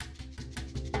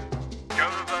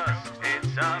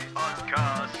a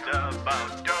podcast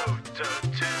about Dota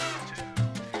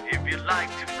 2. If you like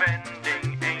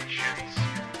defending ancients,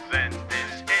 then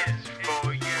this is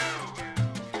for you.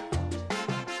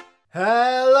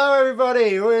 Hello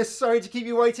everybody, we're sorry to keep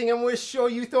you waiting and we're sure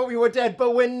you thought we were dead,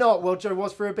 but we're not. Well, Joe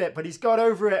was for a bit, but he's got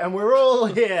over it and we're all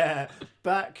here,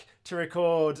 back to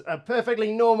record a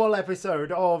perfectly normal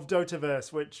episode of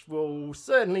Dotaverse, which will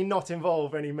certainly not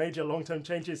involve any major long-term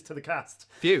changes to the cast.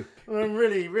 Phew. I'm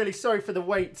really, really sorry for the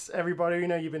wait, everybody. You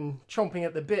know, you've been chomping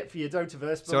at the bit for your Dotaverse.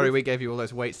 But Sorry we gave you all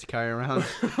those weights to carry around.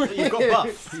 You've got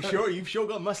buff. You've sure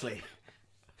got muscly.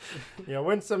 You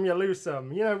win some, you lose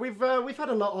some. You know, we've had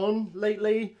a lot on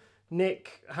lately.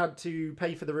 Nick had to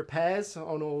pay for the repairs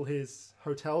on all his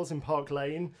hotels in Park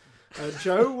Lane.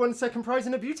 Joe won second prize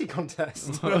in a beauty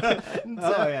contest. And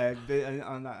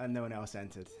no one else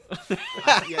entered.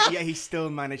 yeah, he still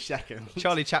managed second.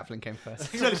 Charlie Chaplin came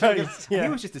first. Yeah. He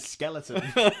was just a skeleton.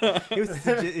 He was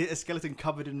a skeleton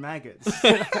covered in maggots.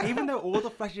 Even though all the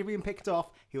flesh had been picked off,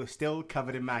 he was still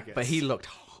covered in maggots. But he looked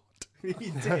hot.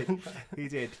 He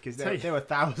did, because there were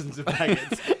thousands of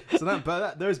maggots. So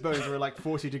those bones were like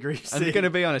 40 degrees. I'm going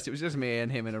to be honest, it was just me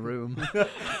and him in a room.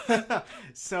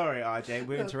 Sorry, RJ,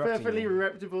 we're A interrupting perfectly you.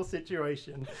 reputable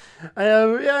situation.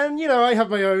 Yeah, and you know, I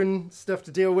have my own stuff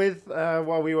to deal with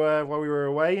while we were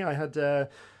away. I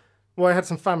had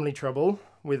some family trouble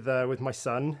with my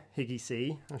son Higgy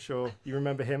C. I'm sure you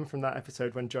remember him from that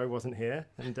episode when Joe wasn't here,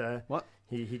 and What?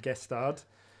 he guest starred.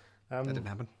 That didn't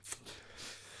happen.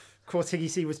 Of course, Higgy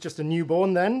C was just a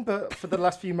newborn then, but for the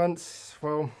last few months,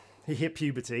 well, he hit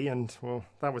puberty, and well,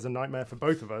 that was a nightmare for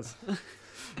both of us.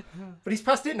 But he's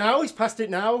past it now.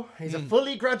 He's a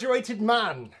fully graduated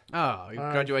man. Oh, you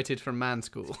graduated from man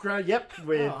school. Yep,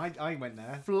 with I went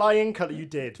there. flying colour. You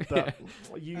did, but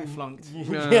you I flunked.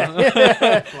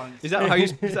 Yeah. Flunked. Is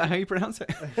that how you pronounce it?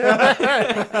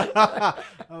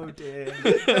 Oh dear.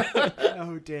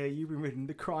 Oh dear, you've been reading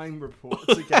the crime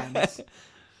reports again.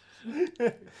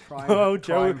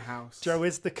 Crime house. Joe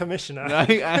is the commissioner. No,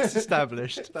 as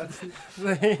established.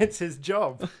 It's his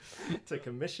job to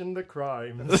commission the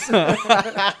crimes.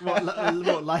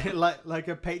 What, like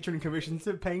a patron commissions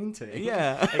a painting?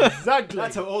 Yeah. Exactly.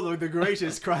 That's how all the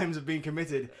greatest crimes have been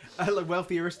committed. Like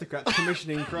wealthy aristocrats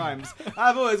commissioning crimes.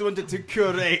 I've always wanted to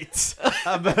curate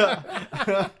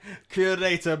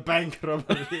a bank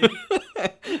robbery.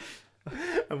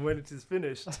 And when it is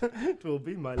finished, it will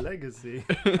be my legacy.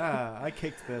 I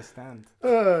kicked the stand.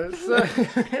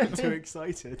 I'm Too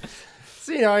excited.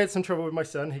 So, you know, I had some trouble with my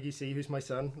son, Higgy C, who's my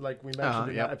son, like we mentioned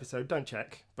in yep. that episode. Don't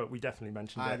check, but we definitely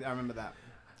mentioned it. I remember that.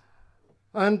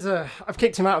 And I've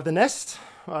kicked him out of the nest.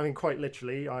 I mean, quite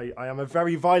literally, I am a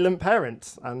very violent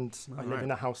parent, and I live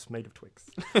in a house made of twigs.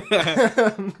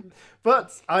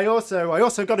 But I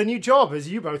also got a new job, as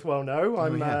you both well know.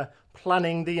 I'm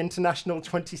planning the International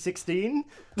 2016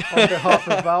 on behalf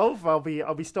of Valve. I'll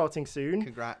be starting soon.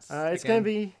 Congrats. It's going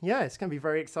to be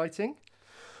very exciting.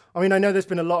 I mean, I know there's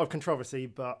been a lot of controversy,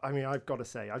 but I mean, I've got to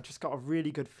say, I've just got a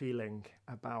really good feeling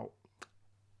about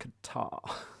Qatar.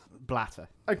 Blatter.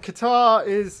 Qatar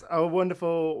is a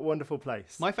wonderful, wonderful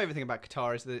place. My favourite thing about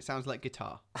guitar is that it sounds like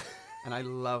guitar. And I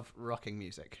love rocking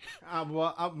music.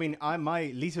 Well, I mean,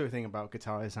 my least favorite thing about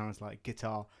guitar sounds like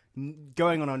guitar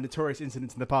going on notorious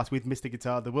incidents in the past with Mr.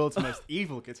 Guitar, the world's most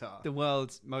evil guitar. The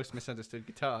world's most misunderstood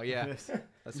guitar, yeah. Yes. That's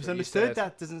what you Misunderstood?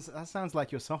 said. That sounds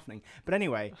like you're softening. But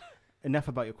anyway, enough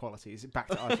about your qualities. Back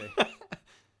to RJ.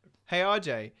 Hey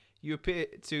RJ, you appear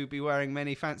to be wearing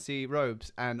many fancy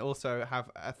robes and also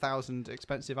have 1,000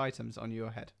 expensive items on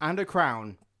your head. And a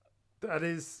crown. That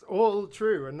is all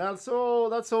true, and that's all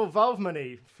Valve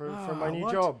money for my new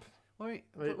what? job. Wait,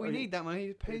 but we need that money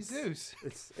to pay Zeus.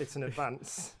 It's an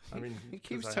advance. I mean, He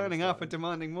keeps 'cause I turning haven't up and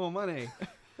demanding more money.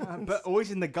 But always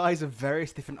in the guise of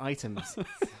various different items.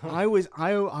 I was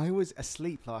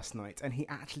asleep last night, and he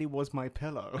actually was my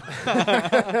pillow.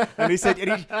 And he said,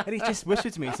 and he just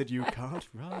whispered to me. He said, "You can't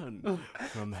run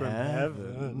from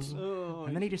heaven." Oh,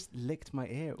 And then he just licked my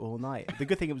ear all night. The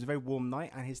good thing, it was a very warm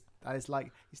night, and his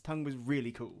tongue was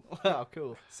really cool. wow,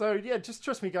 cool. So yeah, just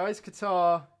trust me, guys.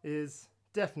 Qatar is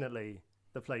definitely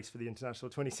the place for the International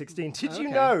 2016. Did you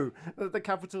Okay. know that the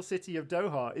capital city of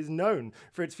Doha is known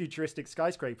for its futuristic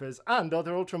skyscrapers and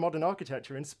other ultra-modern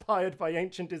architecture inspired by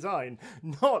ancient design?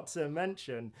 Not to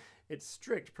mention its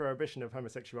strict prohibition of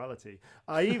homosexuality.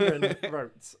 I even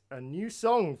wrote a new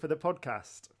song for the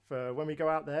podcast for when we go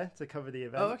out there to cover the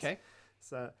event. Oh, okay.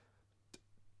 So,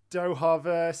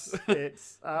 Dohaverse,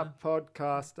 it's a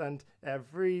podcast and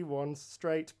everyone's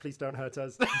straight. Please don't hurt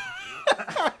us.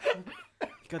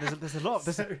 God, there's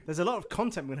a lot of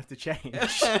content we're gonna have to change.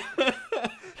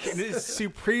 this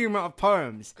supreme amount of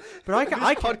poems. But I This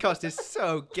can. podcast is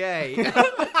so gay.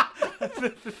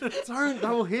 Don't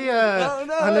go here. No,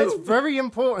 no. And it's very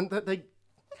important that they.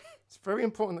 It's very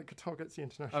important that Qatar gets the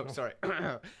international. Oh, sorry.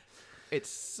 It's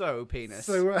so penis.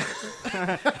 So,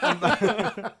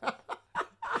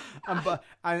 But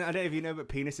I don't know if you know, but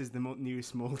penis is the new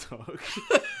small talk.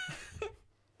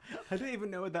 I don't even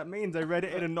know what that means. I read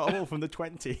it in a novel from the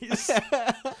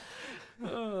 1920s.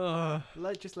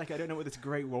 Just like I don't know what this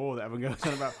Great War that everyone goes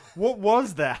on about. What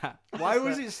was that? Why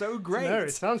was it so great? no,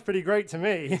 it sounds pretty great to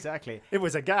me. Exactly. It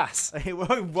was a gas. It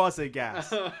was a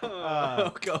gas.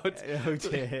 Oh God. Oh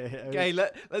dear. Okay,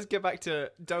 let's get back to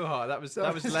Doha. That was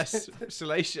less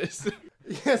salacious.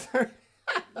 Yes.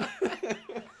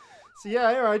 So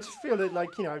yeah, I just feel that, like,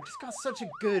 I've just got such a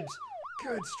good,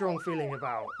 strong feeling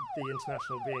about the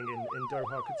international being in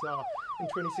Doha, Qatar in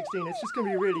 2016. It's just going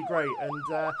to be really great. And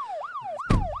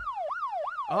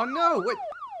Oh no! Wait,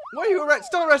 why are you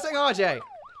stop arresting RJ?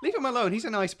 Leave him alone. He's a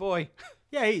nice boy.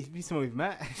 Yeah, he's someone we've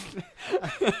met.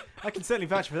 I can certainly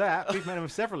vouch for that. We've met him on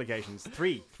several occasions.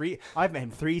 Three. I've met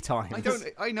him 3 times.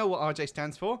 I know what RJ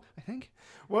stands for. I think.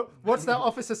 what's that,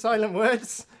 Officer Silent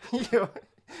Words?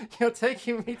 You're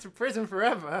taking me to prison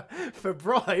forever for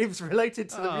bribes related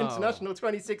to the international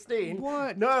 2016.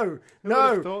 What? No. Who would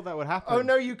have thought that would happen? Oh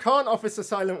no, you can't, Officer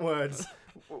Silent Words.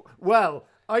 Well,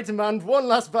 I demand one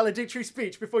last valedictory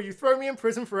speech before you throw me in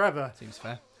prison forever. Seems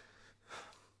fair.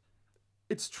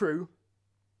 It's true.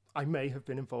 I may have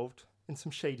been involved in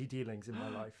some shady dealings in my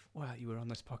life. Well, you were on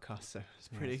this podcast, so it's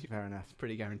Yes, pretty fair enough.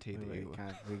 pretty guaranteed that We you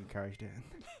were. encouraged it.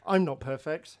 I'm not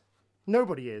perfect.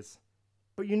 Nobody is.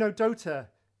 But Dota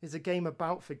is a game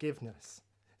about forgiveness.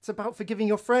 It's about forgiving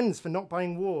your friends for not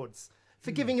buying wards,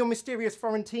 forgiving your mysterious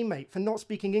foreign teammate for not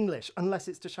speaking English unless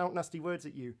it's to shout nasty words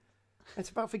at you. It's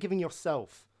about forgiving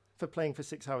yourself for playing for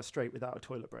 6 hours straight without a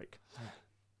toilet break.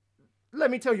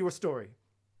 Let me tell you a story.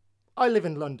 I live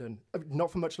in London.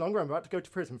 Not for much longer. I'm about to go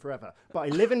to prison forever. But I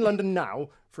live in London now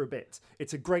for a bit.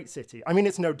 It's a great city. I mean,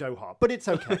 it's no Doha, but it's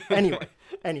okay. Anyway.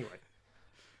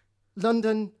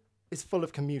 London is full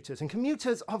of commuters, and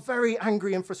commuters are very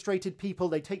angry and frustrated people.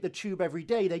 They take the tube every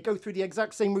day. They go through the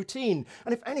exact same routine.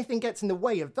 And if anything gets in the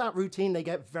way of that routine, they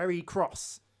get very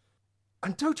cross.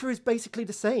 And Dota is basically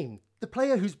the same. The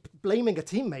player who's blaming a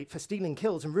teammate for stealing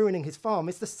kills and ruining his farm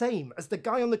is the same as the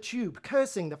guy on the tube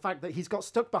cursing the fact that he's got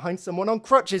stuck behind someone on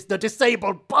crutches, the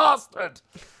disabled bastard!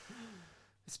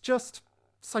 It's just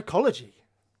psychology.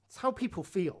 It's how people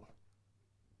feel.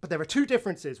 But there are 2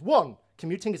 differences. 1,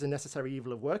 commuting is a necessary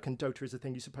evil of work and Dota is a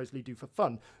thing you supposedly do for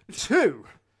fun. 2,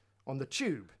 on the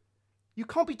tube, you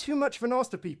can't be too much of an arse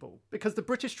to people because the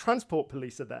British Transport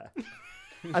Police are there.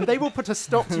 And they will put a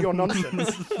stop to your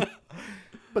nonsense.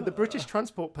 But the British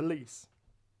Transport Police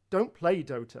don't play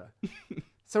Dota.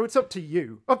 So it's up to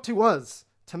you, up to us,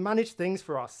 to manage things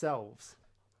for ourselves,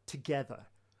 together.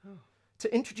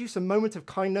 To introduce a moment of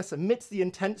kindness amidst the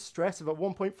intense stress of a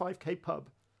 1.5k pub.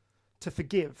 To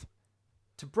forgive,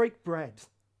 to break bread,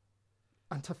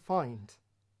 and to find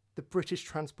the British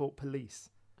Transport Police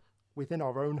within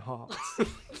our own hearts.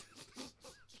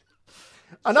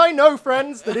 And I know,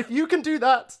 friends, that if you can do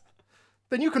that,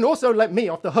 then you can also let me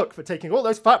off the hook for taking all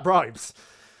those fat bribes.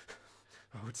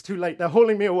 Oh, it's too late. They're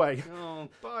hauling me away. Oh,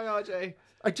 bye, RJ.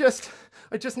 I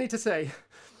just need to say,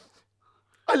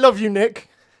 I love you, Nick.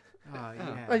 Oh,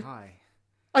 yeah, I- hi.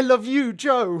 I love you,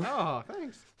 Joe. Oh,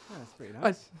 thanks. Oh, that's pretty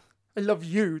nice. I love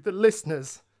you, the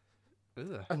listeners.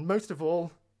 Ugh. And most of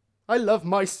all, I love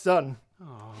my son,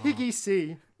 Oh. Higgy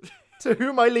C, to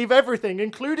whom I leave everything,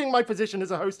 including my position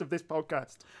as a host of this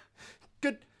podcast.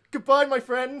 Goodbye, my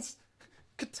friends.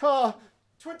 Qatar,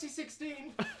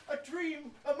 2016, a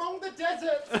dream among the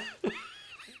deserts.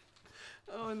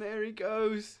 Oh, and there he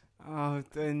goes. Oh,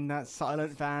 then that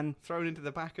silent van. Thrown into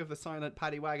the back of the silent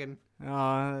paddy wagon.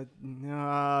 Yeah.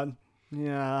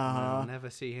 I'll never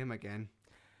see him again.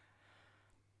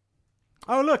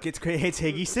 Oh, look, it's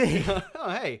Higgy C. Oh,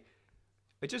 hey.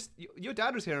 Your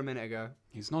dad was here a minute ago.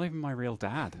 He's not even my real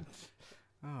dad.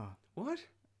 Oh. What?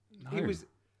 No. He was...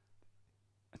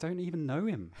 I don't even know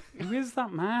him. Who is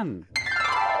that man?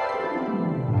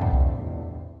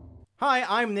 Hi,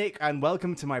 I'm Nick, and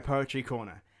welcome to my Poetry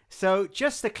Corner. So,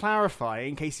 just to clarify,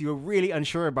 in case you were really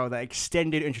unsure about that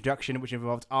extended introduction, which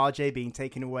involved RJ being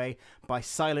taken away by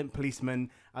silent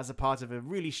policemen as a part of a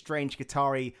really strange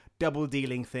Qatari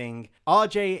double-dealing thing,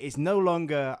 RJ is no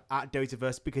longer at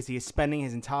Dotaverse because he is spending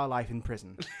his entire life in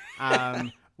prison.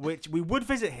 Which we would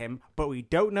visit him, but we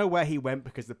don't know where he went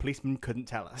because the policeman couldn't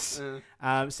tell us.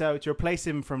 So, to replace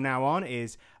him from now on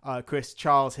is Chris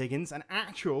Charles Higgins, an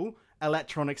actual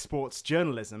electronic sports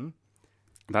journalism.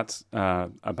 That's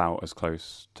about as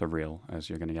close to real as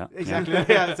you're going to get. Exactly.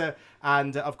 Yeah.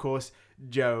 And of course,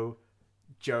 Joe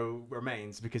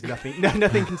remains because nothing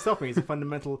can stop me. He's a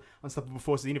fundamental, unstoppable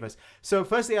force of the universe. So,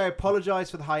 firstly, I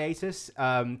apologize for the hiatus.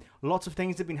 Lots of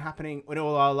things have been happening in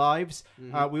all our lives.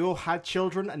 Mm-hmm. We all had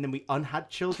children, and then we unhad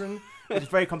children. It's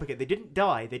very complicated. They didn't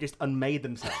die; they just unmade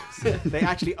themselves. They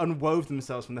actually unwove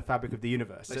themselves from the fabric of the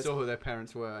universe. They saw who their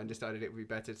parents were and decided it would be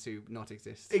better to not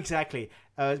exist. Exactly.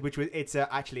 It's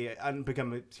actually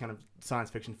become a kind of science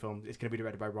fiction film. It's going to be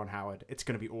directed by Ron Howard. It's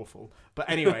going to be awful. But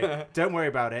anyway, don't worry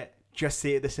about it. Just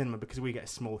see it at the cinema because we get a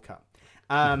small cut.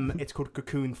 It's called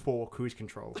Cocoon 4 Cruise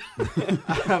Control.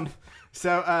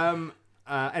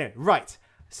 Anyway, right.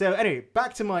 So anyway,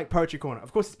 back to my poetry corner.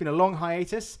 Of course, it's been a long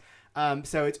hiatus.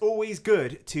 So it's always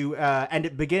good to end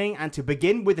at the beginning and to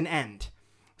begin with an end.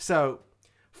 So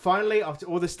finally, after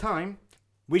all this time,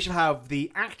 we shall have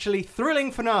the actually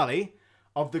thrilling finale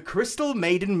of the Crystal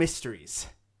Maiden Mysteries.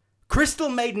 Crystal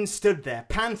Maiden stood there,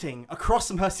 panting, across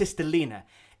from her sister Lena.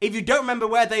 If you don't remember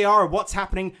where they are or what's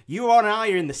happening, you and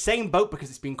I are in the same boat because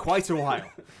it's been quite a while.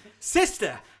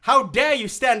 Sister, how dare you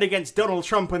stand against Donald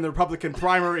Trump in the Republican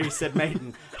primary, said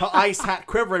Maiden, her ice hat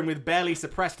quivering with barely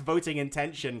suppressed voting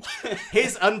intention.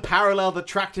 His unparalleled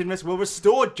attractiveness will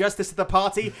restore justice to the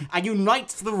party and unite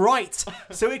the right,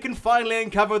 so we can finally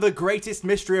uncover the greatest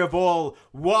mystery of all.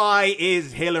 Why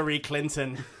is Hillary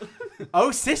Clinton?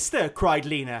 Oh, sister, cried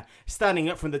Lena, standing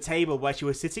up from the table where she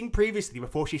was sitting previously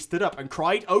before she stood up and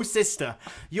cried, oh, sister,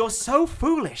 you're so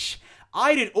foolish.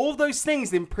 I did all those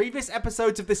things in previous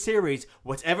episodes of the series,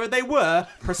 whatever they were,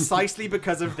 precisely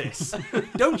because of this.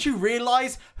 Don't you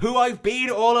realize who I've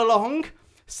been all along?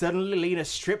 Suddenly, Lena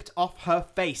stripped off her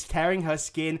face, tearing her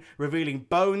skin, revealing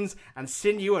bones and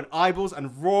sinew and eyeballs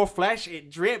and raw flesh.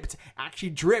 It actually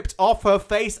dripped off her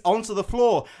face onto the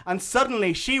floor. And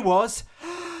suddenly she was...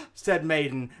 said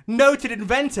Maiden, noted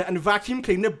inventor and vacuum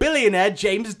cleaner billionaire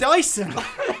James Dyson.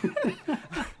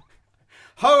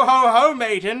 Ho, ho, ho,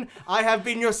 Maiden. I have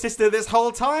been your sister this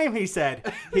whole time, he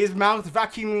said, his mouth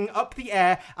vacuuming up the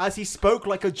air as he spoke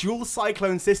like a dual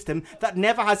cyclone system that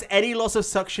never has any loss of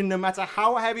suction no matter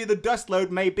how heavy the dust load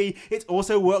may be. It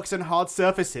also works on hard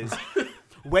surfaces.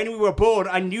 When we were born,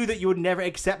 I knew that you would never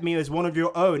accept me as one of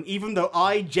your own, even though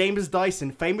I, James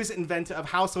Dyson, famous inventor of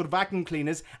household vacuum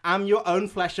cleaners, am your own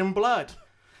flesh and blood.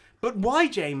 But why,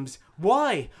 James?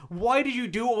 Why? Why did you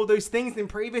do all those things in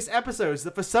previous episodes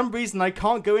that for some reason I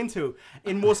can't go into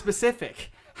in more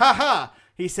specific? Ha ha,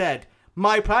 he said.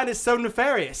 My plan is so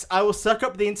nefarious. I will suck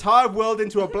up the entire world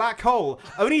into a black hole.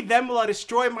 Only then will I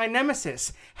destroy my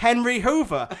nemesis, Henry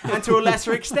Hoover, and to a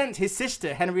lesser extent, his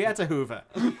sister, Henrietta Hoover.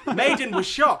 Maiden was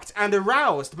shocked and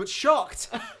aroused, but shocked.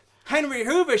 Henry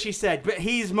Hoover, she said, but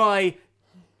he's my...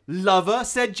 lover,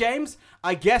 said James.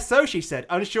 I guess so, she said,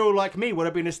 unsure like me what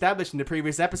had been established in the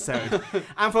previous episode.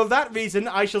 And for that reason,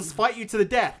 I shall fight you to the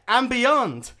death and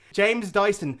beyond. James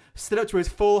Dyson stood up to his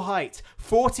full height,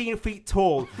 14 feet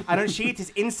tall, and unsheathed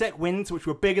his insect wings, which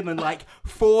were bigger than like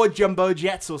 4 jumbo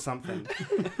jets or something.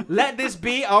 Let this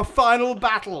be our final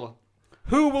battle.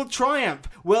 Who will triumph?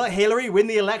 Will Hillary win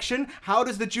the election? How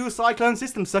does the dual cyclone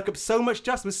system suck up so much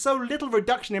dust with so little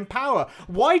reduction in power?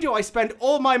 Why do I spend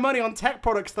all my money on tech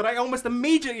products that I almost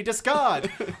immediately discard?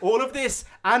 All of this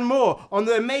and more on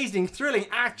the amazing, thrilling,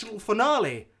 actual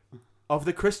finale of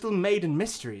the Crystal Maiden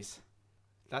Mysteries.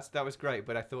 That was great,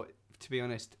 but I thought, to be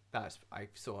honest, I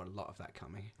saw a lot of that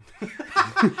coming.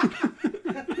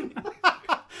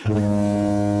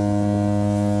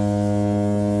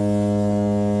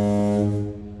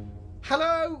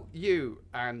 Hello, you,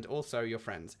 and also your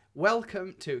friends.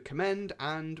 Welcome to Commend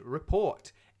and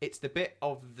Report. It's the bit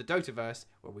of the Dotaverse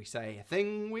where we say a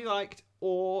thing we liked,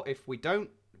 or if we don't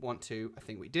want to, a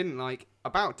thing we didn't like,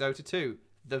 about Dota 2,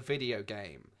 the video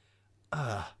game.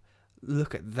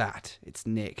 Look at that. It's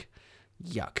Nick.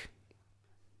 Yuck.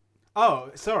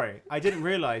 Oh, sorry. I didn't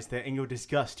realise that in your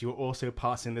disgust you were also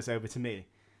passing this over to me.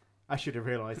 I should have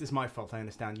realised. It's my fault, I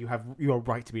understand. You are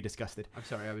right to be disgusted. I'm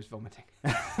sorry, I was vomiting.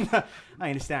 I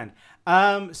understand.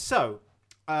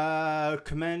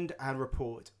 Commend and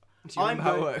report. Do you remember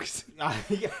how it works?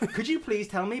 Could you please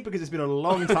tell me? Because it's been a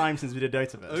long time since we did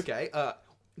Dotaverse. Okay,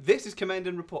 this is Commend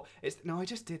and Report. No, I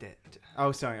just did it.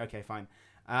 Oh, sorry. Okay, fine.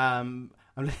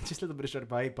 I'm just a little bit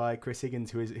distracted by Chris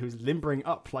Higgins, who's limbering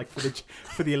up like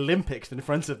for the Olympics in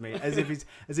front of me, as if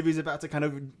he's about to kind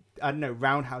of, I don't know,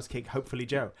 roundhouse kick hopefully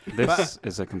Joe. This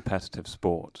is a competitive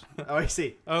sport. Oh, I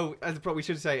see. Oh, as we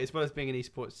should say, as well as being an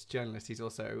esports journalist, he's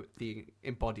also the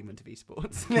embodiment of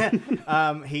esports.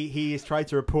 He has tried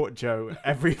to report Joe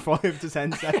every 5 to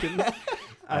 10 seconds.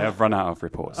 I have run out of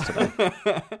reports today.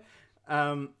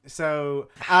 I'm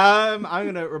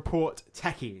going to report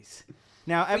techies.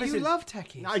 Now, But you love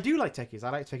techies. I do like techies. I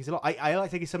like techies a lot. I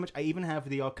like techies so much. I even have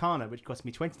the Arcana, which cost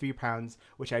me £23,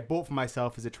 which I bought for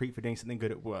myself as a treat for doing something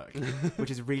good at work,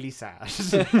 which is really sad.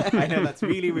 I know that's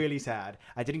really, really sad.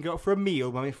 I didn't go out for a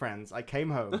meal with my friends. I came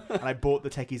home and I bought the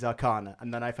techies Arcana,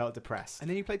 and then I felt depressed. And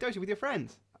then you play Dota with your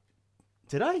friends.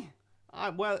 Did I? I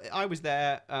was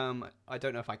there. I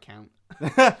don't know if I count.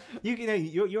 I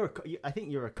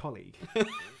think you're a colleague.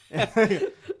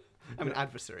 I'm an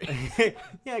adversary.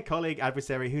 Yeah, colleague,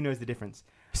 adversary, who knows the difference?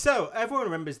 So, everyone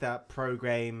remembers that pro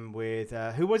game with,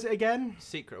 who was it again?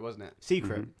 Secret, wasn't it?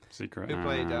 Secret. Secret Who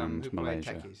played and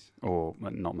Malaysia. techies? Or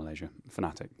not Malaysia,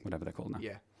 Fnatic, whatever they're called now.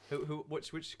 Yeah.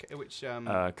 Which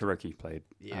Kuroki played.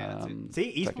 Yeah, that's it.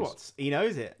 See, Techies. esports, he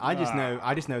knows it. I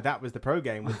just know that was the pro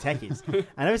game with techies.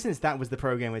 And ever since that was the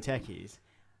pro game with techies,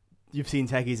 you've seen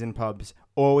techies in pubs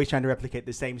always trying to replicate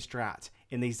the same strat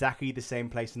in exactly the same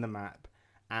place in the map.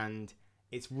 And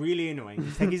it's really annoying.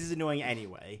 Techies is annoying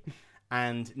anyway.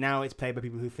 And now it's played by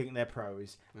people who think they're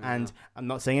pros. And I'm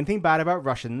not saying anything bad about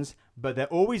Russians, but they're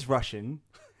always Russian,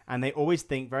 and they always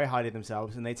think very highly of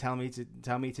themselves. And they tell me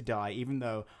to die, even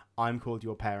though I'm called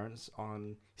your parents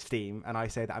on Steam, and I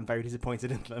say that I'm very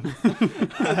disappointed in them.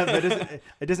 But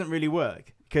it doesn't really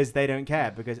work because they don't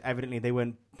care. Because evidently they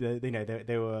weren't.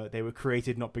 They were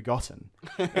created, not begotten,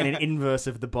 in an inverse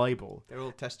of the Bible. They're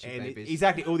all test tube babies.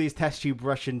 Exactly, all these test tube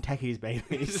Russian techies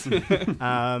babies.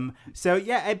 So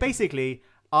yeah, basically,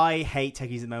 I hate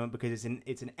techies at the moment because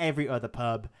it's in every other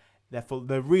pub.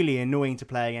 They're really annoying to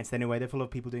play against anyway. They're full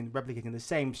of people replicating the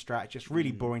same strat, just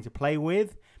really boring to play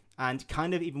with, and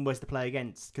kind of even worse to play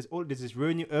against because all it does is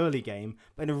ruin your early game,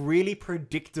 but in a really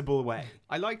predictable way.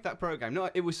 I liked that program. No,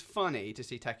 it was funny to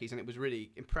see techies, and it was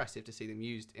really impressive to see them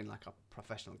used in like a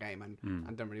professional game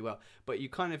and done really well. But you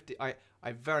kind of, I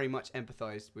very much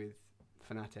empathised with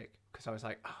Fnatic because I was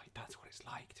like, oh, that's what it's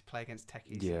like to play against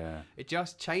techies. Yeah. It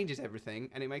just changes everything,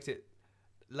 and it makes it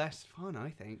less fun, I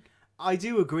think. I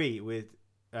do agree with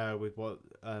what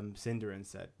Cinderin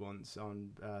said once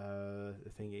on the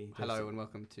thingy. Hello and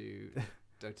welcome to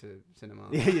Dota Cinema.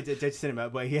 Yeah, Dota Cinema.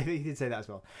 But he did say that as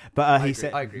well. But he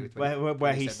said, I agree with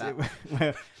where he said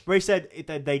that. where he said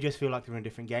that they just feel like they're in a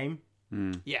different game.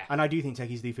 Yeah, and I do think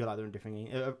techies do feel like they're in a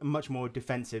different game, a much more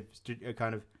defensive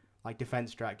kind of like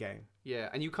defense strat game. Yeah,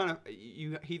 and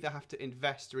you either have to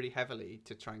invest really heavily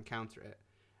to try and counter it,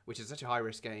 which is such a high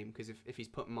risk game because if he's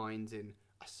put mines in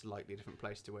a slightly different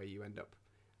place to where you end up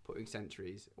putting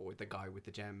sentries, or the guy with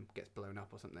the gem gets blown up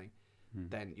or something,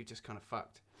 then you're just kind of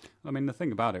fucked. I mean, the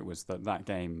thing about it was that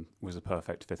game was a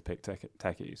perfect fifth pick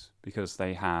techies because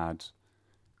they had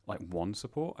like one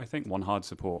hard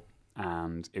support,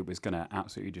 and it was going to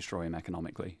absolutely destroy him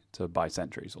economically to buy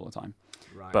sentries all the time.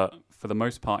 Right. But for the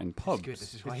most part in pubs...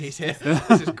 This is why he's here.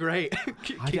 This is great.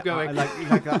 Keep going.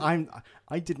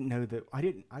 I didn't know that.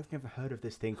 I've never heard of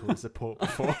this thing called support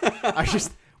before.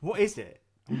 What is it?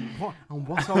 What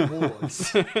are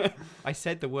wards? I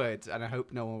said the words, and I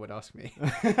hope no one would ask me.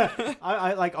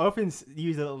 I often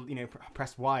use a little,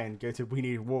 press Y and go to we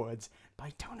need wards, but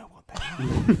I don't know what they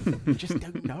are. I just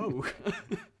don't know.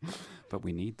 But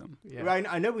we need them. Yeah. Right,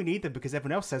 I know we need them because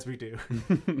everyone else says we do.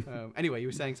 Anyway, you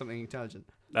were saying something intelligent.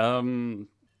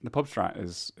 The pub strat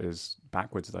is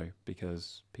backwards though,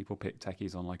 because people pick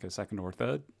techies on like a second or a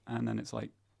third, and then it's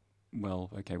like, well,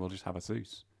 okay, we'll just have a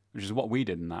Zeus. Which is what we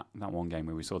did in that one game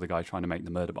where we saw the guy trying to make the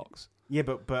murder box. Yeah,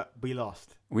 but we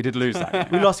lost. We did lose that game.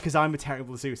 We lost because I'm a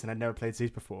terrible Zeus and I'd never played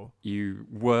Zeus before. You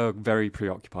were very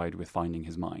preoccupied with finding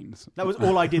his mines. That was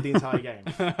all I did the entire game.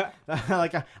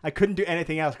 I couldn't do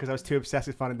anything else because I was too obsessed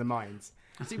with finding the mines.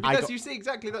 See, because you see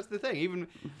exactly that's the thing. Even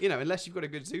unless you've got a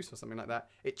good Zeus or something like that,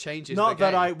 it changes. Not the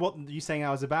game. that what you saying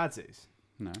I was a bad Zeus?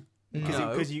 No.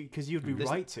 Because you'd be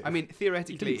right to. I mean,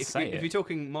 theoretically, didn't say if you're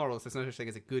talking morals, there's no such thing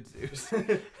as a good Zeus.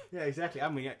 Yeah, exactly. I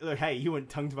mean, look, hey, you weren't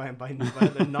tongued by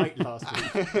the night last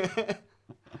week.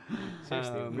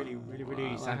 Seriously,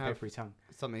 really sandpapery tongue.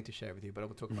 Something to share with you, but I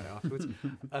will talk about it afterwards.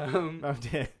 Oh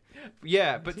dear.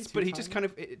 Yeah, but he just kind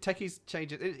of techies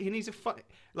changes. He needs a fun.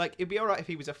 Like it'd be all right if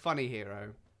he was a funny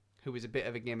hero, who was a bit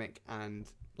of a gimmick, and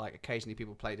like occasionally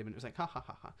people played him, and it was like ha ha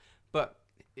ha ha. But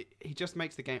he just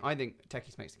makes the game. I think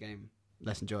techies makes the game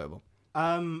less enjoyable.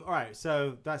 All right,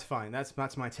 so that's fine. That's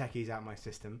my techies out of my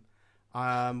system.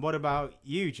 What about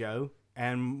you, Joe?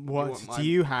 And what do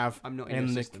you have I'm not in your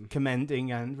the system.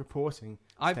 commending and reporting?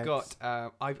 I've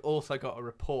also got a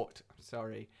report. I'm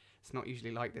sorry. It's not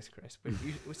usually like this, Chris, but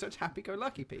we're such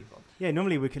happy-go-lucky people. Yeah,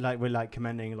 normally we're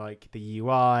commending like the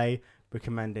UI, We're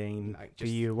commending Like,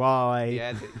 the UI.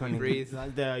 Yeah, the commending breathe.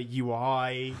 the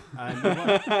UI. And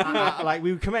like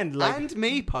we commend like And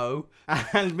Meepo.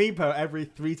 and Meepo every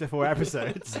 3 to 4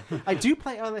 episodes. I do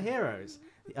play other heroes.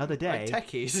 The other day, Like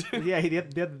techies. yeah,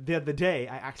 the other day,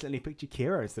 I accidentally picked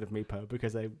Jakiro instead of Meepo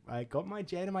because I got my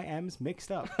J and my M's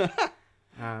mixed up.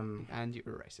 And you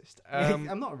were racist.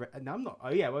 I'm not. Oh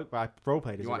yeah, well, I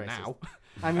roleplayed as You a are racist. now.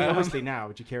 I mean, obviously now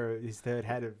Jakiro is third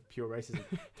head of pure racism.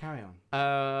 Carry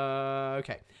on.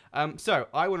 Okay. So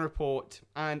I want to report,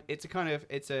 and it's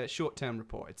a short-term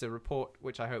report. It's a report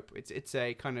which I hope it's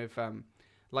a kind of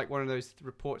like one of those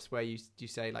reports where you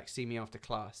say like, see me after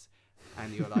class,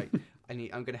 and you're like,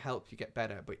 I'm going to help you get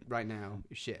better, but right now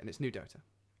you're shit, and it's New Dota,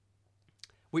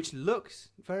 which looks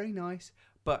very nice.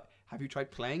 But have you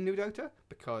tried playing New Dota?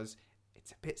 Because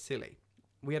it's a bit silly.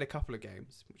 We had a couple of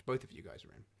games which both of you guys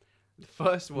were in. The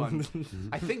first one,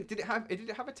 I think, did it have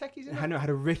a techies in it? I know, I had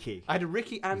a Ricky. I had a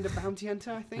Ricky and a bounty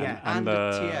hunter, I think. Yeah. And a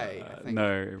TA, I think.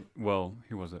 No, well,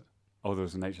 who was it? Oh, there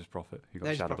was a Nature's Prophet who got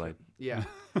Nature's Shadowblade. Prophet. Yeah.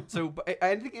 So but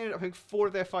I think it ended up having 4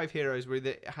 of their 5 heroes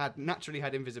naturally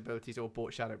had invisibilities or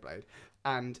bought Shadowblade,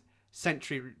 and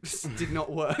Sentry did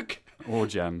not work. Or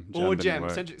Gem. Or didn't Gem.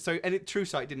 work. Sentry, so True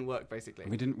Sight didn't work basically.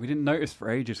 We didn't notice for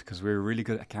ages because we were really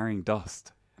good at carrying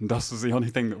dust, and dust was the only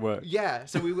thing that worked. Yeah,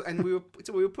 so we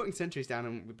were putting sentries down,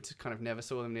 and we just kind of never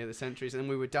saw them near the sentries, and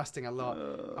we were dusting a lot,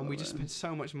 and we just spent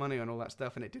so much money on all that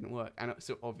stuff, and it didn't work, and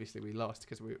so obviously we lost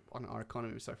because our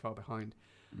economy was so far behind,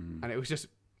 and it was just,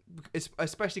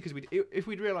 especially because if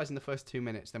we'd realised in the first 2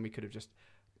 minutes, then we could have just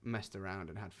messed around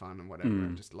and had fun and whatever,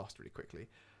 and just lost really quickly,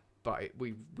 but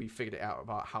we figured it out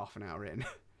about half an hour in.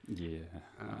 Yeah,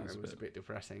 It was a bit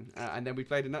depressing, and then we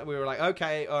played another. We were like,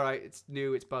 okay, all right, it's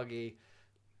new, it's buggy.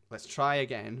 Let's try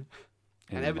again.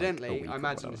 And evidently, I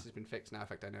imagine this has been fixed now. In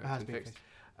fact, I know it's been fixed.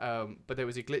 But there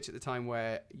was a glitch at the time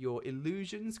where your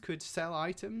illusions could sell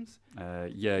items.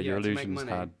 Your to make illusions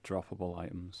money. had droppable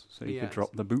items, so you Yeah, could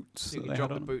drop the boots. So you that could they drop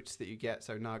had the on. boots that you get.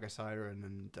 So Naga Siren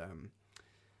and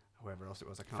whoever else it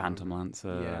was, I can't Phantom remember.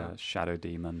 Lancer, Yeah. Shadow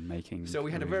Demon making. So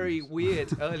we had a very illusions.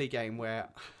 weird early game where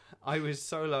I was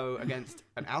solo against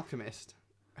an alchemist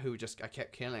who I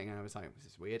kept killing, and I was like, this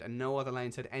is weird. And no other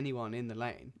lanes had anyone in the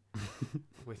lane.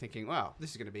 We're thinking, wow, this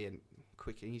is going to be a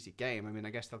quick and easy game. I mean, I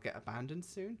guess they'll get abandoned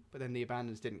soon. But then the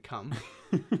abandons didn't come.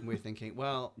 And we're thinking,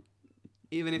 well,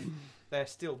 even if they're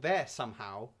still there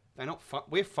somehow, they're not.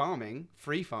 We're farming,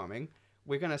 free farming.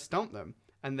 We're going to stomp them.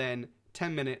 And then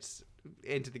 10 minutes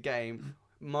into the game,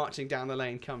 marching down the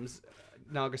lane comes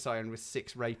Naga Siren with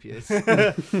 6 rapiers,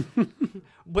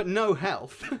 but no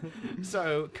health.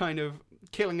 So kind of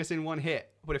killing us in one hit.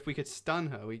 But if we could stun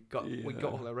her, we got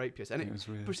all her rapiers, and it was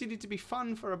weird. proceeded to be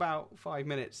fun for about 5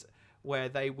 minutes, where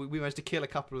we managed to kill a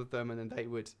couple of them, and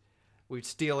then we'd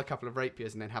steal a couple of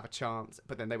rapiers and then have a chance,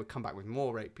 but then they would come back with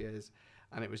more rapiers,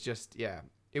 and it was just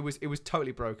it was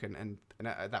totally broken, and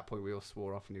at that point we all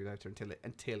swore off New Dota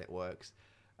until it works.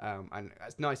 And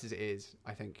as nice as it is,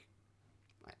 I think.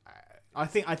 I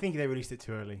think they released it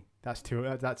too early. That's too.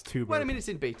 Well, I broken. mean, it's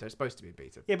in beta. It's supposed to be in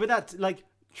beta. Yeah, but that's like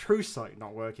True Sight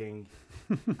not working.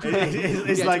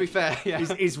 It's Yeah, like, to be fair, yeah.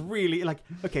 is really like,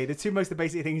 okay, the 2 most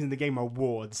basic things in the game are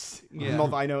wards. Yeah.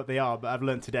 Not that I know what they are, but I've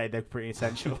learned today they're pretty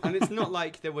essential. And it's not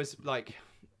like there was like.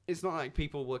 It's not like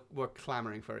people were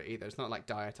clamoring for it either. It's not like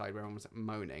Diatide where everyone was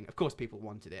moaning. Of course, people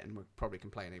wanted it and were probably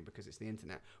complaining because it's the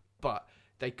internet. But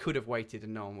they could have waited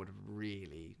and no one would have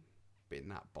really been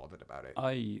that bothered about it.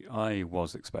 I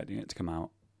was expecting it to come out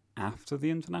after the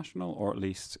international, or at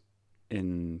least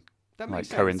in That like makes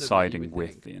sense, doesn't it, you coinciding would with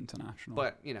think. the international.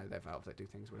 But, you know, they're Valve. They do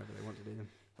things whenever they want to do them.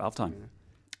 Valve time.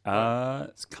 Yeah.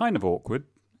 It's kind of awkward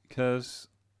because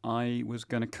I was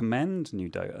going to commend New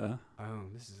Dota. Oh,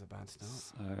 this is a bad start.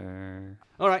 So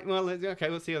All right, well, okay,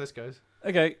 let's see how this goes.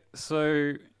 okay,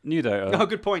 so New Dota. Oh,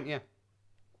 good point, yeah.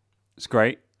 It's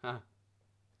great. Ah.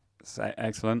 It's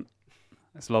excellent.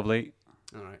 It's lovely.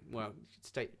 All right, well,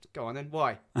 go on then.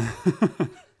 Why?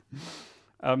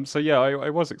 So yeah, I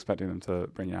was expecting them to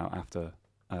bring it out after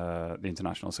the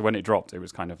international. So when it dropped, it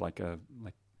was kind of like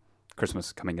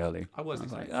Christmas coming early. I was like,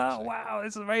 expecting oh it. wow,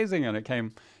 this is amazing! And it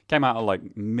came out at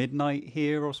like midnight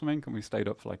here or something, and we stayed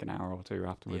up for like an hour or 2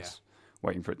 afterwards,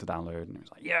 waiting for it to download. And it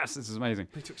was like, yes, this is amazing.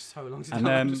 It took so long to And download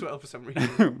then- as well for some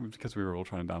reason. Because we were all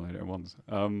trying to download it at once.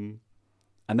 And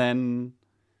then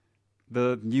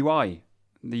the UI.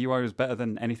 The UI was better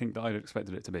than anything that I'd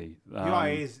expected it to be. The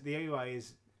UI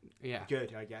is Yeah.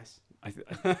 good, I guess. I th-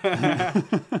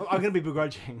 I'm going to be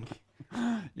begrudging.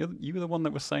 you were the one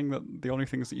that was saying that the only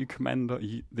things that you commend are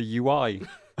the UI.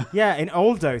 Yeah, in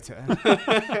old Dota.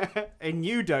 In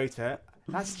new Dota,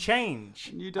 That's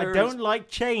change. You I don't- don't like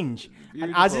change.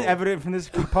 And as is Beautiful. evident from this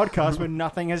podcast where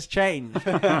nothing has changed.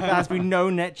 There has been no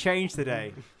net change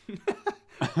today.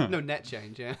 No net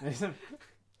change, yeah.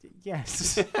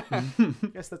 Yes.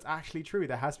 Yes, that's actually true.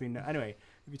 There has been no... Anyway,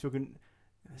 if you're talking...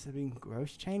 Has there been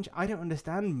gross change? I don't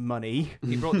understand money.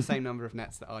 He brought the same number of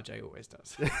nets that RJ always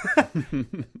does.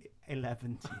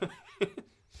 11.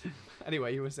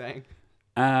 Anyway, you were saying.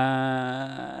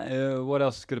 What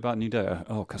else is good about New Dota?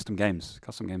 Oh, custom games.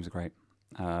 Custom games are great.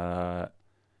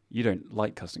 You don't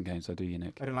like custom games, though, do you,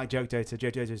 Nick? I don't like joke data.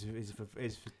 Joke data is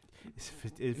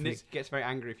Nick gets very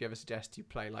angry if you ever suggest you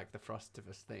play like the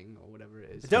Frostivus thing or whatever it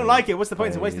is. I don't like it. What's the point?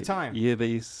 It's a waste of time. Year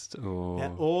Beast or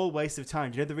They're all waste of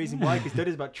time. Do you know the reason why? Because Dota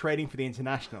is about training for the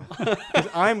international. Because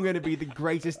I'm going to be the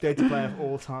greatest Dota player of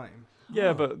all time.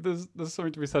 yeah, but there's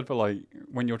something to be said for like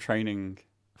when you're training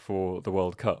for the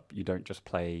World Cup, you don't just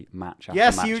play match after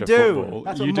Yes, match you of do. football.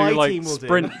 That's you what do my like team will do.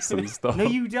 sprints and stuff. No,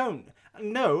 you don't.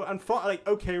 No, and like,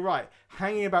 okay, right.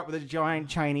 Hanging about with a giant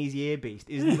Chinese year beast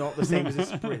is not the same as a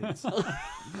sprint.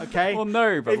 Okay? Well,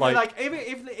 no, but if like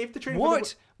if the training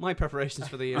What? My preparations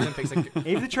for the Olympics are,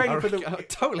 if the training are for the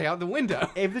totally out the window.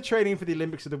 if the training for the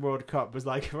Olympics or the World Cup was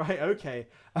like, right, okay,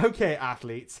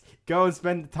 athletes, go and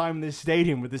spend the time in this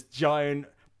stadium with this giant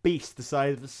beast the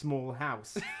size of a small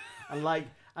house,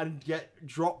 and get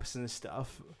drops and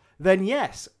stuff, then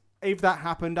yes, if that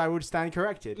happened, I would stand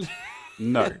corrected.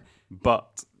 no.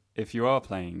 But if you are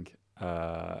playing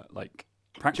like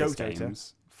practice Joke Dota.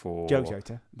 games for Joke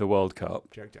Jota. the World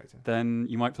Cup, Joke Jota. then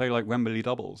you might play like Wembley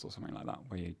doubles or something like that,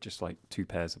 where you just like two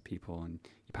pairs of people and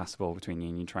you pass the ball between you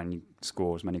and you try and you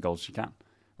score as many goals as you can.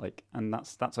 Like, and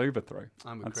that's overthrow.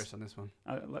 I'm with That's- Chris on this one.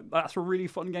 That's a really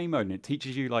fun game mode, and it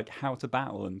teaches you like how to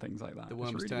battle and things like that. The It's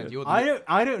worm has really turned. good. You're the,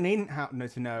 I don't need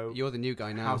to know you're the new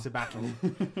guy now. how to battle.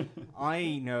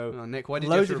 I know Oh, Nick, why did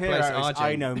you have loads to of replace heroes. RJ?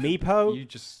 I know Meepo. You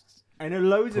just I know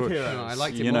loads of push. heroes. No, I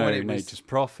liked it you more know, when it was- Nature's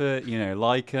Prophet, you know,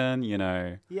 Lycan, you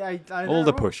know, Yeah, I all know.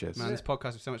 the pushes. Man, this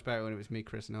podcast was so much better when it was me,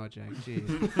 Chris, and RJ.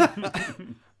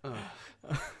 Jeez.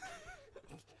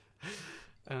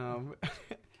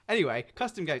 Anyway,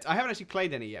 custom games. I haven't actually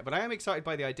played any yet, but I am excited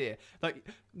by the idea. Like,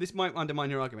 this might undermine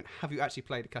your argument. Have you actually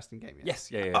played a custom game yet? Yes,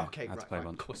 yeah. Okay, I had to right. play Of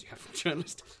one. course you have,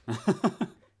 journalist.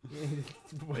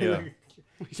 Yeah.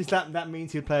 Just that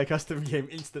means you'd play a custom game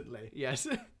instantly. Yes.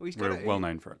 Well, he's got We're it. well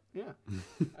known for it.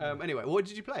 Yeah. Anyway, what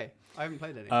did you play? I haven't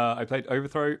played any. I played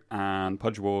Overthrow and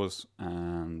Pudge Wars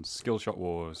and Skillshot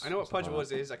Wars. I know what stuff Pudge like Wars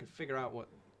that. is. I can figure out what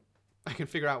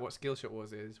Skillshot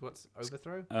Wars is. What's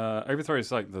Overthrow? Overthrow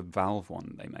is like the Valve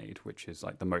one they made, which is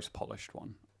like the most polished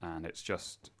one, and it's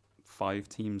just 5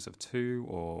 teams of 2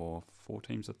 or 4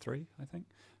 teams of 3, I think.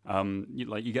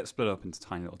 You get split up into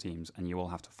tiny little teams, and you all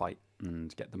have to fight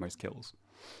and get the most kills.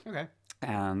 Okay.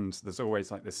 And there's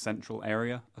always like this central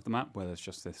area of the map where there's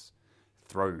just this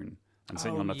throne, and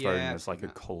sitting on the throne yeah, there's like a I've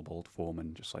seen kobold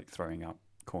foreman just like throwing out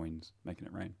coins, making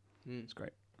it rain. Mm. It's great.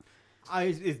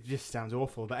 It just sounds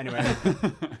awful, but anyway.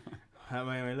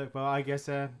 Anyway, look, well, I guess,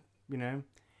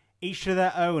 each to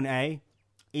their own, eh?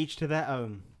 Each to their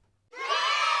own.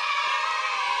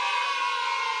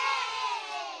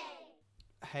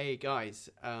 Hey guys,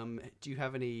 do you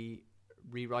have any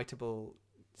rewritable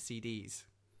CDs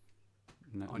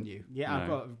No, on you? Yeah, I've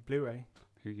No. got a Blu-ray.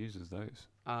 Who uses those?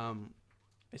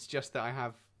 It's just that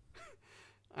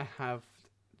I have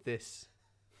this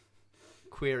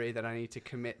query that I need to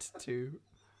commit to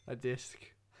a disc.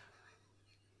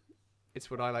 It's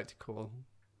what I like to call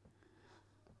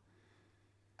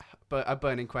a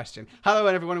burning question. Hello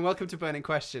everyone and welcome to Burning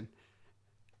Question,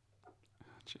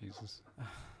 Jesus.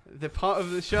 the part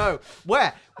of the show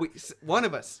where one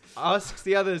of us asks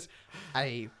the others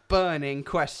a burning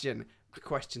question. A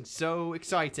question so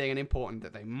exciting and important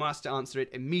that they must answer it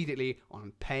immediately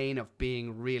on pain of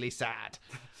being really sad.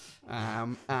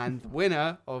 And the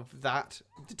winner of that,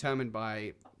 determined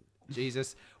by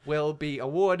Jesus, will be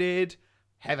awarded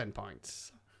heaven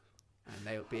points. And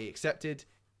they'll be accepted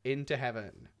into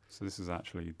heaven. So this is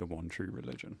actually the one true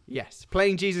religion. Yes.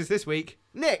 Playing Jesus this week,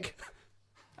 Nick.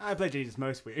 I play Jesus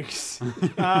most weeks.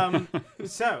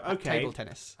 So, okay. Table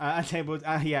tennis.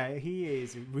 Yeah, he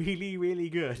is really, really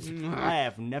good. I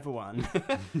have never won.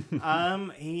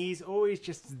 He's always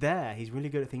just there. He's really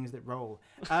good at things that roll.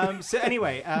 So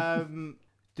anyway,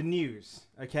 the news,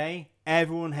 okay?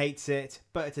 Everyone hates it,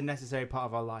 but it's a necessary part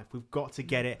of our life. We've got to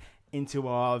get it into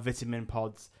our vitamin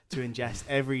pods to ingest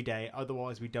every day.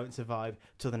 Otherwise, we don't survive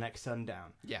till the next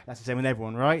sundown. Yeah. That's the same with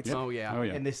everyone, right? Oh, yeah. Oh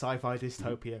yeah. In this sci-fi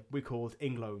dystopia we called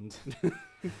England.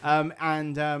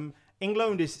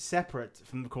 England is separate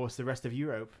from, of course, the rest of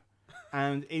Europe.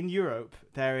 And in Europe,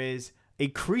 there is a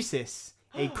crisis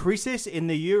a crisis in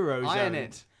the Eurozone. Iron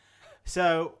it.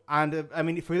 So, and I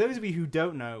mean, for those of you who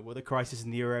don't know what the crisis in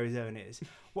the Eurozone is,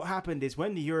 what happened is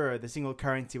when the euro, the single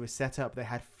currency, was set up, they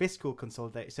had fiscal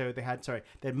consolidation. So they had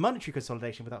monetary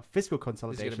consolidation without fiscal This is going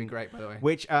consolidation. to be great, by the way.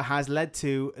 Which has led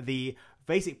to the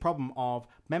basic problem of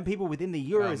people within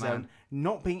the Eurozone man.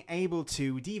 not being able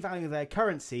to devalue their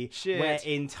currency, Shit. where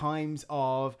in times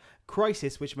of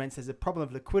crisis, which meant there's a problem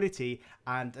of liquidity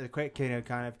and a quick,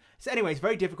 kind of... So anyway, it's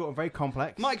very difficult and very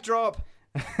complex. Mic drop.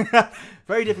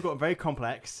 Very difficult and very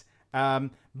complex.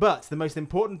 But the most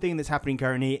important thing that's happening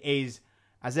currently is,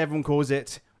 as everyone calls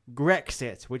it,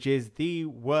 Grexit, which is the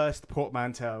worst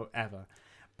portmanteau ever. I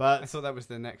But thought that was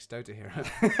the next Dota hero.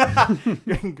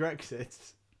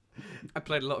 Grexit. I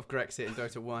played a lot of Grexit in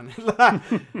Dota 1.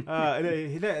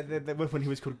 When he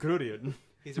was called Grurion.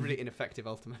 He's a really ineffective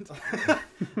ultimate.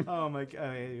 Oh my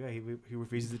god, he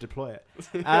refuses to deploy it.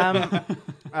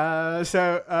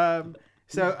 So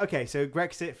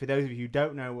Grexit, for those of you who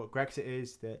don't know what Grexit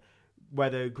is, that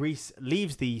whether Greece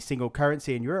leaves the single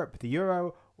currency in Europe, the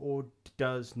euro, or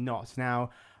does not.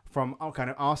 Now, from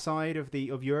our side of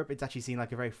Europe, it's actually seen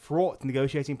like a very fraught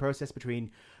negotiating process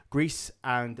between Greece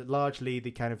and largely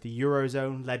the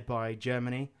Eurozone led by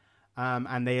Germany.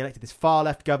 And they elected this far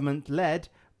left government led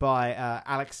by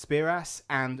Alex Spiras,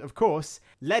 and of course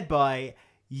led by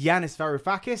Yanis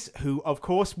Varoufakis, who of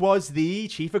course was the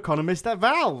chief economist at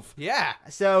Valve. Yeah.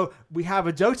 So we have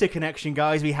a Dota connection,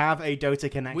 guys. We have a Dota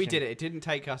connection. We did it. It didn't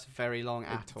take us very long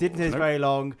at all. Didn't take us very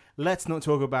long. Let's not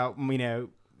talk about the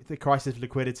crisis of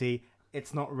liquidity.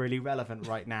 It's not really relevant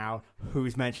right now.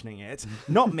 Who's mentioning it?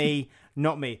 Not me.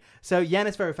 Not me. So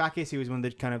Yanis Varoufakis, he was one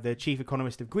of the chief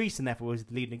economist of Greece, and therefore was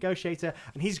the lead negotiator.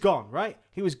 And he's gone, right?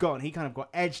 He was gone. He kind of got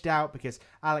edged out because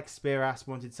Alex Spiras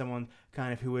wanted someone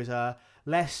who was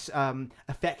less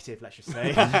effective, let's just say,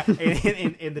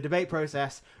 in the debate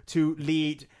process to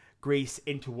lead Greece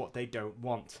into what they don't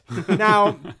want.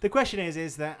 Now, the question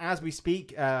is that as we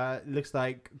speak, looks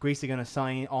like Greece are going to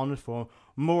sign on for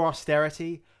more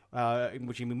austerity,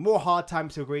 which means more hard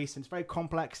times for Greece, and it's very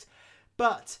complex.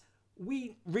 But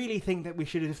we really think that we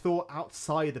should have thought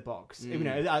outside the box.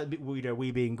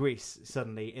 We being Greece,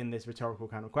 suddenly in this rhetorical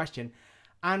kind of question,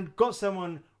 and got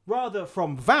someone rather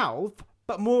from Valve,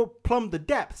 but more plumbed the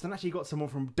depths, and actually got someone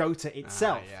from Dota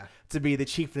itself to be the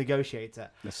chief negotiator.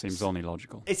 This seems only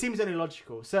logical. It seems only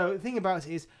logical. So the thing about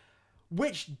it is,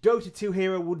 which Dota 2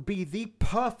 hero would be the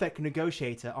perfect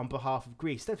negotiator on behalf of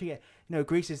Greece? Don't forget,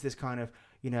 Greece is this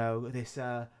this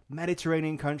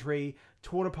Mediterranean country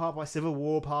torn apart by civil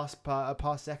war, past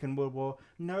Second World War.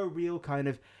 No real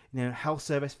health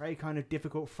service, very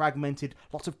difficult, fragmented,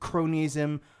 lots of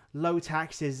cronyism, low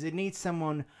taxes. It needs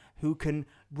someone who can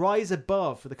rise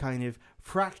above the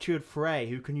fractured fray,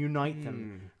 who can unite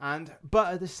them.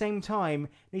 But at the same time,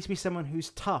 it needs to be someone who's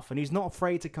tough and who's not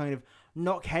afraid to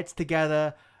knock heads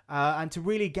together and to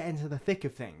really get into the thick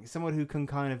of things. Someone who can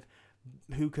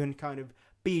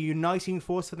be a uniting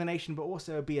force for the nation, but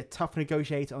also be a tough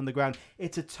negotiator on the ground.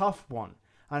 It's a tough one.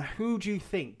 And who do you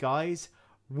think, guys,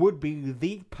 would be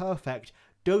the perfect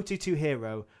Dota 2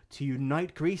 hero to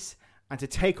unite Greece and to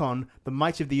take on the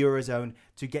might of the Eurozone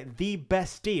to get the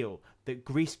best deal that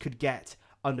Greece could get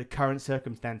under current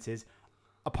circumstances,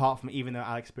 apart from even though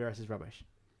Alex Spiras is rubbish?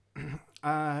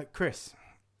 Chris,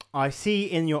 I see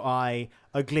in your eye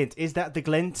a glint. Is that the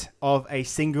glint of a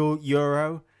single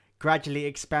euro gradually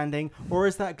expanding, or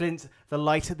is that glint the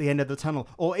light at the end of the tunnel,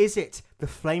 or is it the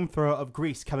flamethrower of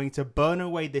Greece coming to burn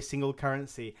away this single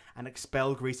currency and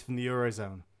expel Greece from the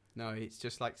Eurozone? No, it's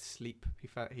just like sleep. He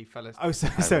fell asleep. Oh,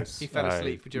 He fell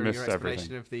asleep during your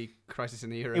explanation everything. of the crisis in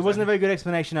the Eurozone. It wasn't a very good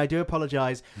explanation. I do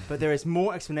apologise, but there is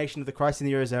more explanation of the crisis in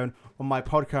the Eurozone on my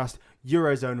podcast,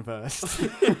 Eurozone Verse,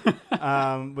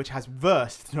 which has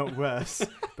versed, not worse,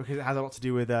 because it has a lot to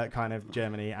do with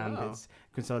Germany and its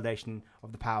consolidation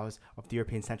of the powers of the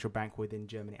European Central Bank within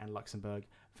Germany and Luxembourg.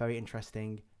 Very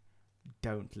interesting.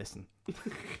 Don't listen.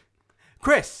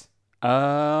 Chris!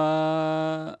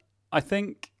 I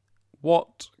think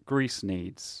what Greece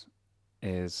needs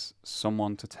is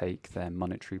someone to take their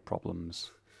monetary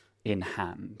problems in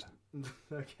hand.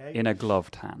 Okay. In a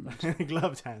gloved hand. A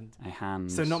gloved hand. A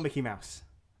hand. So not Mickey Mouse.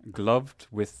 Gloved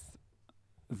with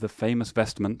the famous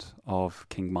vestment of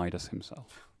King Midas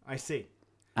himself. I see.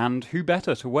 And who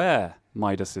better to wear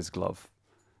Midas's glove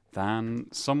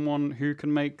than someone who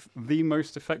can make the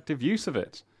most effective use of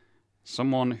it?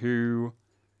 Someone who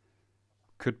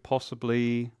could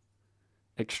possibly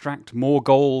extract more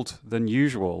gold than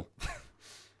usual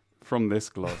from this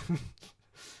glove.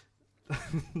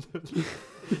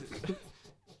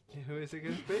 Who is it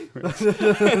going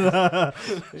to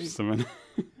be? Someone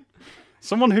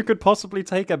Someone who could possibly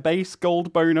take a base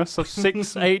gold bonus of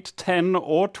 6, 8, 10,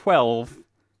 or 12.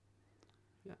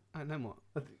 Yeah, and then what?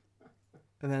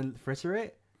 And then fritter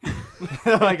it?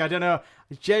 Like, I don't know.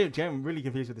 I'm really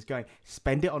confused with this guy.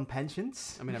 Spend it on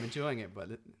pensions? I mean, I'm enjoying it, but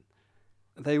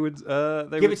They would. Give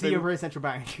it to the European Central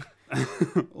Bank.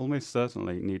 almost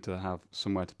certainly need to have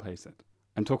somewhere to place it.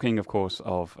 I'm talking, of course,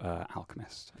 of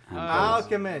Alchemist. And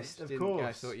Alchemist, of I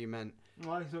course. thought you meant.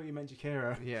 Well, I thought you meant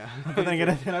Jakiro. Yeah. But then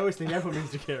again, I always think everyone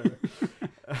means Jakiro.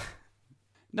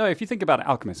 No, if you think about it,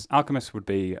 Alchemist would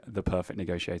be the perfect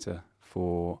negotiator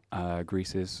for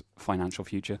Greece's financial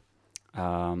future.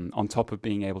 On top of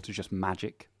being able to just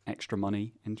magic extra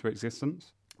money into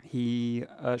existence, he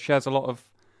shares a lot of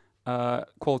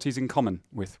qualities in common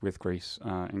with Greece,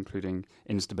 including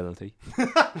instability.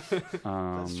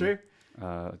 That's true.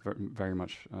 Very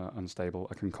much unstable,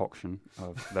 a concoction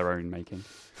of their own making.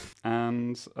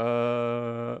 And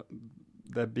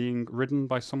they're being ridden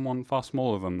by someone far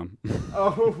smaller than them.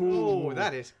 Oh,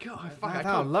 that is. God, I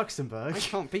can't. Luxembourg. I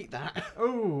can't beat that.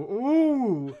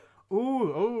 Ooh,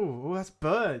 that's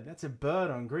bird. That's a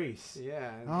bird on Greece.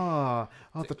 Yeah.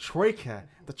 The Troika.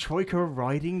 The Troika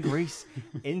riding Greece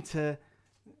into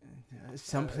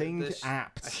something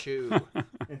apt. A shoe.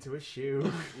 Into a shoe.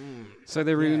 So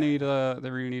they really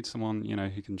need someone,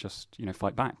 who can just,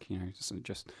 fight back,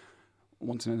 just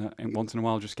once in a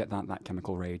while, just get that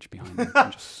chemical rage behind them,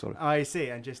 and just sort of I see,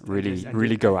 and just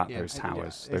really go at those and-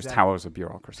 towers, yeah, those exactly. towers of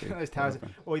bureaucracy. Those towers,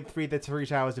 or the three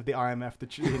towers of the IMF,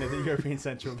 the European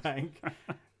Central Bank.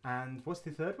 And what's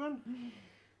the third one?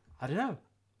 I don't know.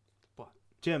 What?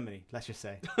 Germany, let's just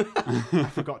say.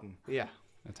 I've forgotten. Yeah.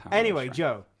 The tower Anyway, of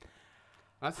Joe.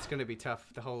 That's going to be tough.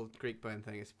 The whole Greek burn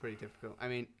thing is pretty difficult. I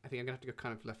mean, I think I'm going to have to go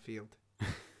kind of left field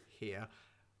here.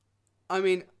 I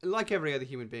mean, like every other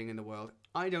human being in the world,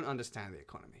 I don't understand the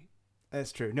economy.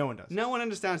 That's true. No one does. No one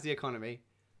understands the economy.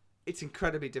 It's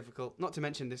incredibly difficult, not to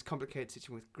mention this complicated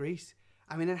situation with Greece.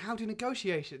 I mean, and how do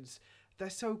negotiations? They're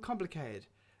so complicated.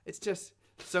 It's just...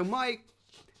 So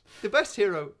the best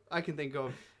hero I can think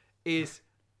of is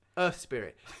Earth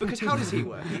Spirit. Because how does he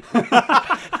work?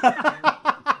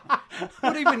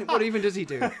 What even does he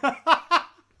do?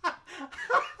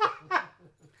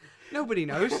 Nobody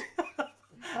knows.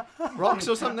 Rocks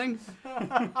or something?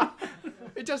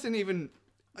 It doesn't even...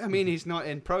 I mean, he's not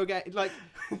in pro game. Like,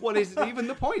 what is even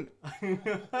the point?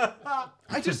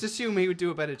 I just assume he would do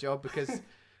a better job because,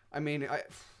 I mean,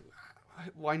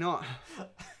 why not?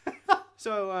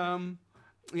 So,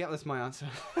 yeah, that's my answer.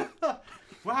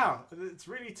 Wow, it's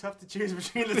really tough to choose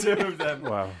between the two of them.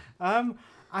 Wow.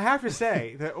 I have to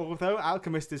say that although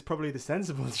Alchemist is probably the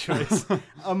sensible choice,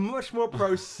 I'm much more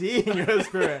pro seeing Earth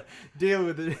Spirit deal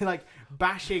with it, like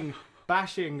bashing,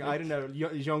 I don't know,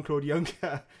 Jean-Claude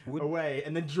Juncker away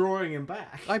and then drawing him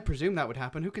back. I presume that would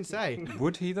happen. Who can say?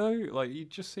 Would he though? Like, you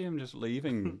just see him just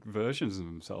leaving versions of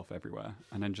himself everywhere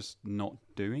and then just not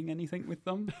doing anything with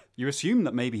them. You assume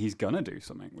that maybe he's gonna do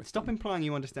something with Stop them. implying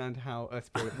you understand how Earth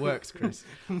Spirit works, Chris.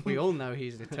 We all know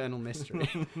he's an eternal mystery.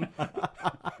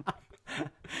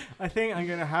 I think I'm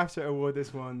going to have to award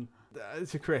this one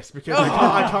to Chris because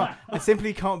I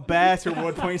simply can't bear to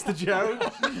award points to Joe.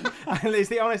 And it's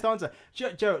the honest answer.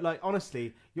 Joe, like,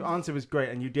 honestly, your answer was great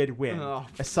and you did win. Oh.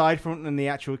 Aside from the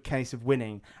actual case of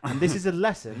winning. And this is a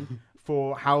lesson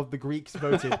for how the Greeks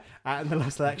voted in the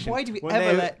last election. Why do we When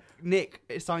ever they- let Nick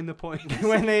sign the points?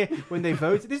 when they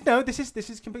voted, this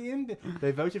is completely.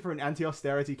 They voted for an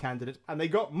anti-austerity candidate, and they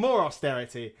got more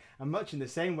austerity. And much in the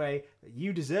same way that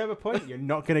you deserve a point, you're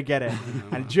not going to get it.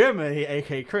 And Germany,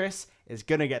 aka Chris, is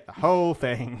going to get the whole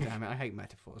thing. Damn it, I hate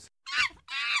metaphors.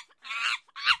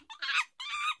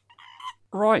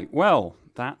 Right, well,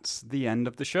 that's the end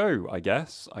of the show, I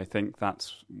guess. I think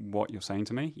that's what you're saying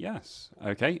to me. Yes.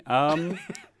 Okay.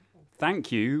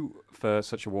 Thank you for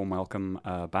such a warm welcome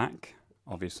back.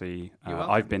 Obviously, You're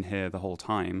welcome. I've been here the whole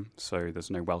time, so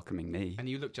there's no welcoming me. And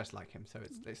you look just like him, so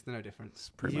it's no difference. It's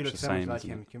pretty You much look the so much same. like isn't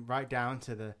him. it? You can right down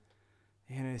to the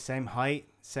same height,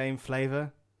 same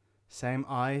flavor, same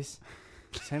eyes,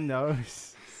 same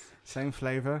nose, same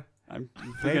flavor. I'm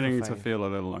beginning to flame. feel a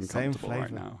little Same uncomfortable right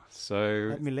flavour. now. So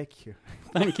Let me lick you.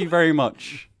 thank you very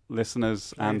much,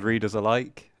 listeners and readers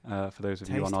alike, for those of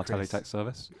you Taste on our Chris. teletext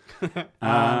service.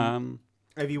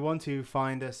 If you want to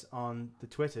find us on the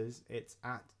Twitters, it's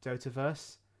at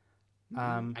Dotaverse.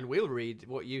 And we'll read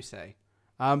what you say.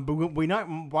 But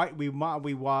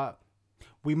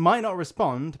we might not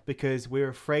respond because we're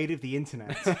afraid of the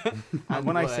internet. And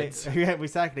when words. I say yeah,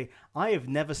 exactly, I have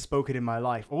never spoken in my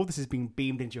life. All this is being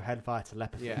beamed into your head via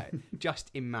telepathy. Yeah,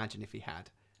 just imagine if he had.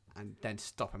 and then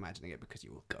stop imagining it because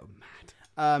you will go mad.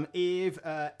 If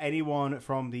anyone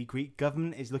from the Greek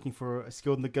government is looking for a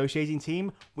skilled negotiating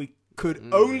team, we could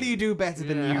only do better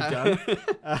than you've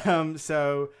done.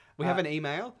 We have an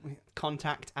email,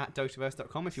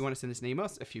 contact@dotaverse.com, if you want to send us an email.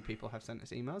 A few people have sent us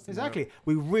emails. Exactly.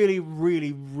 We really,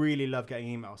 really, really love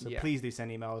getting emails. So Yeah. please do send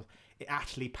emails. It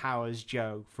actually powers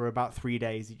Joe for about 3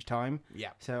 days each time.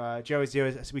 Yeah. So Joe is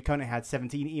so we currently had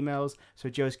 17 emails. So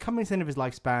Joe's coming to the end of his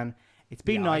lifespan. It's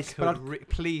been nice, but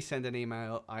please send an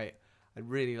email. I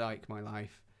really like my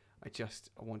life. I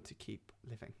want to keep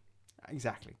living.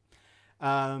 Exactly.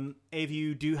 If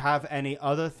you do have any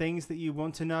other things that you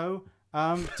want to know,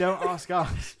 don't ask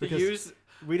us because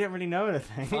we don't really know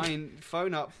anything.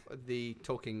 Phone up the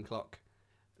talking clock.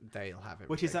 They'll have it.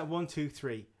 Which is at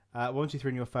 123.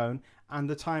 123 on your phone, and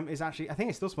the time is actually, I think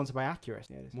it's still sponsored by Accurate.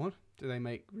 Yeah, it is. What? Do they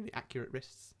make really accurate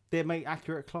wrists? They make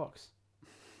accurate clocks.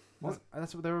 What?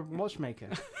 That's what they're a watchmaker.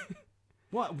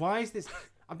 What? Why is this?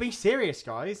 I'm being serious,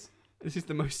 guys. This is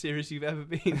the most serious you've ever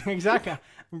been. Exactly.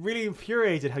 I'm really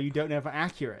infuriated how you don't know about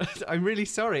Accurate. I'm really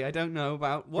sorry. I don't know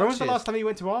about watches. When was the last time you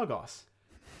went to Argos?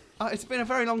 It's been a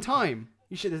very long time.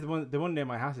 You should. The one near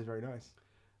my house is very nice.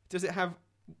 Does it have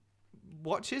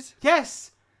watches?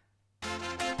 Yes.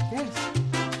 Yes.